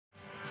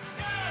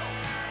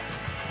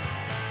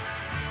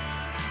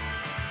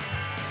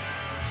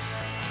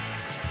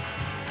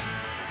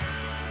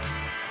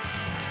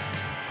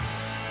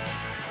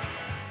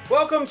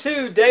Welcome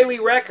to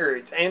Daily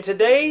Records, and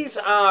today's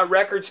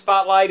record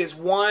spotlight is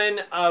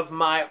one of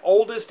my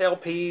oldest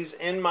LPs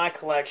in my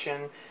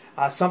collection.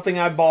 Something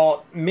I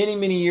bought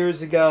many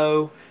years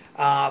ago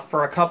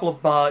for a couple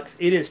of bucks.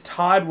 It is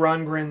Todd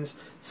Rundgren's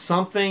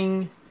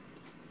Something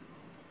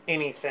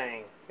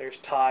Anything. There's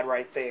Todd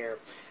right there.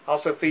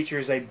 Also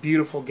features a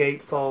beautiful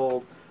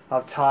gatefold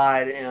of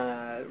Todd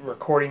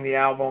recording the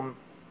album,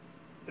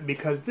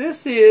 because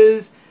this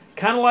is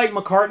kind of like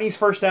McCartney's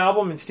first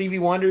album and Stevie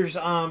Wonder's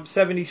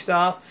 70s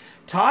stuff.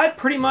 Todd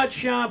pretty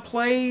much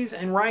plays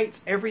and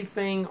writes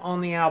everything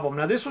on the album.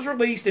 Now, this was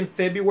released in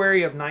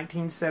February of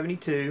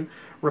 1972,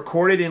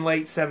 recorded in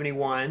late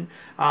 71.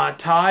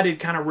 Todd had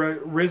kind of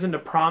risen to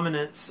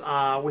prominence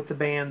with the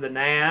band The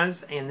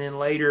Nazz, and then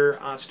later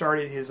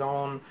started his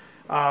own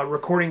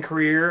recording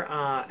career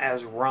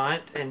as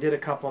Runt and did a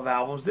couple of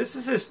albums. This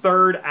is his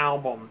third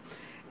album,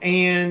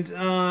 and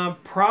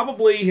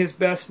probably his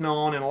best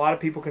known, and a lot of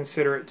people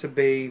consider it to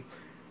be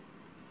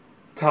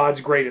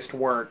Todd's greatest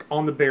work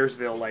on the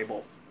Bearsville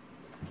label.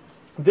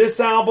 This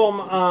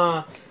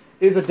album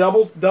is a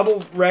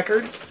double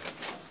record,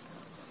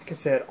 like I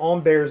said,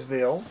 on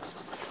Bearsville,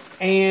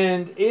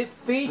 and it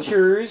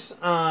features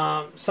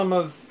some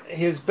of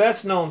his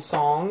best known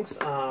songs.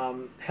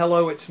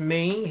 Hello, It's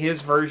Me,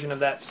 his version of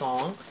that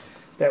song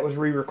that was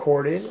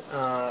re-recorded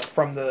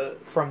from the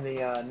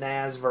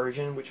Nazz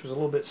version, which was a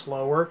little bit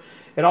slower.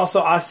 It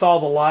also I Saw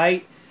the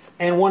Light,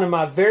 and one of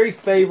my very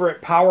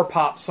favorite power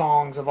pop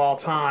songs of all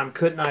time,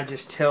 Couldn't I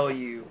Just Tell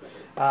You,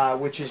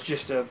 which is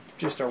just a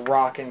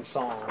rockin'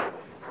 song.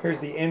 Here's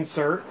the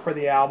insert for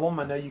the album.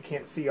 I know you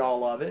can't see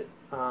all of it.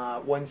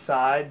 One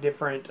side,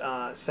 different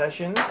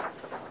sessions,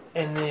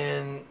 and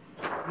then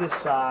this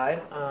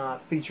side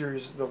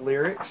features the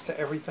lyrics to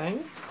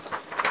everything.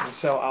 And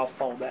so I'll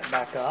fold that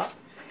back up.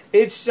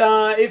 It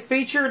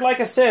featured, like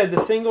I said, the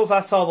singles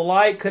I Saw the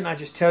Light, Couldn't I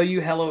Just Tell You,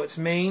 Hello, It's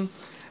Me.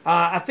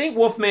 I think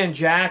Wolfman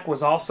Jack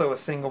was also a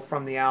single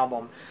from the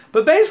album.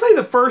 But basically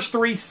the first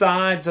three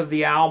sides of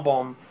the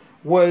album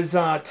was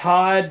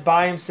Todd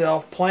by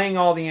himself, playing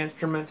all the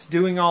instruments,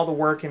 doing all the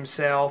work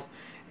himself,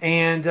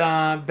 and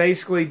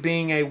basically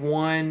being a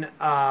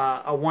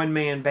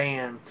one-man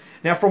band.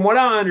 Now, from what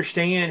I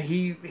understand,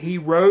 he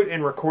wrote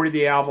and recorded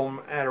the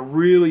album at a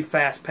really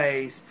fast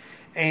pace,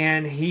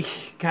 and he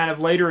kind of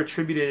later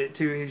attributed it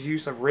to his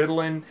use of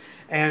Ritalin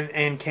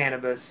and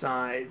cannabis.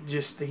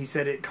 He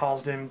said it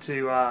caused him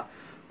to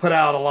put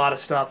out a lot of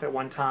stuff at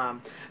one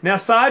time. Now,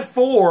 side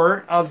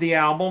 4 of the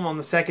album on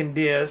the second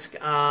disc,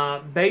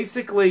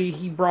 basically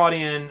he brought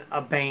in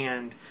a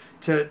band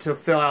to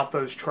fill out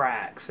those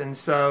tracks, and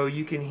so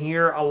you can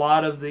hear a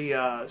lot of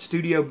the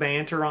studio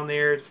banter on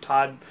there. It's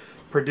Todd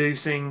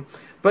producing.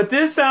 But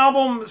this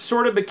album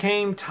sort of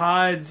became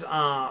Todd's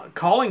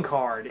calling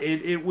card.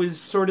 It was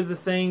sort of the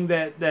thing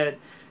that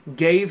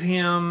gave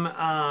him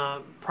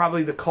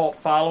probably the cult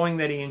following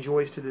that he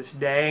enjoys to this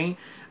day.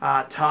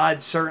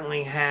 Todd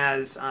certainly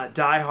has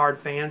diehard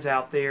fans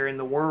out there in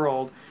the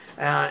world,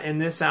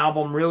 and this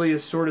album really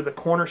is sort of the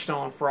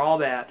cornerstone for all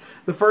that.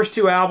 The first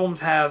two albums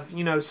have,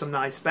 you know, some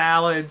nice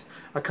ballads,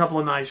 a couple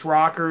of nice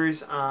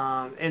rockers,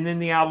 and then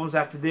the albums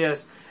after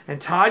this. And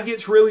Todd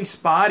gets really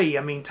spotty.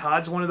 I mean,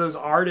 Todd's one of those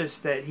artists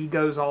that he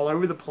goes all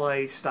over the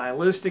place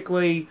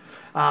stylistically.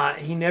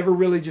 He never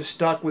really just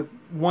stuck with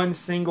one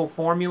single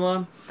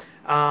formula.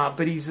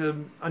 But he's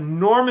an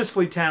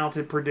enormously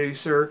talented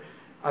producer,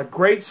 a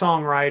great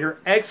songwriter,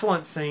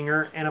 excellent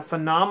singer, and a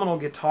phenomenal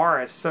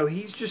guitarist. So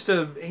he's just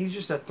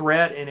a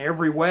threat in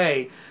every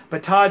way.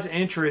 But Todd's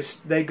interests,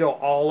 they go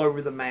all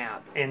over the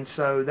map. And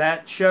so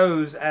that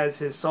shows as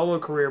his solo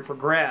career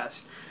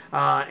progressed.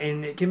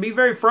 And it can be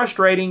very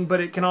frustrating, but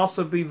it can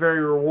also be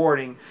very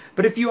rewarding.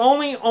 But if you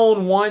only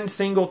own one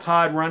single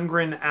Todd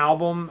Rundgren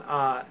album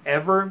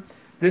ever,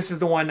 this is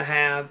the one to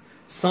have.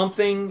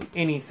 Something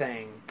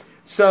Anything.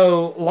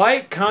 So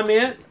like,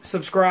 comment,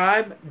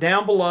 subscribe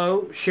down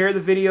below. Share the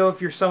video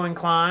if you're so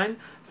inclined.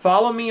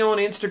 Follow me on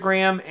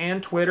Instagram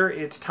and Twitter.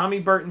 It's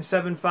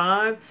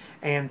TommyBurton75.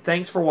 And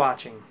thanks for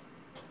watching.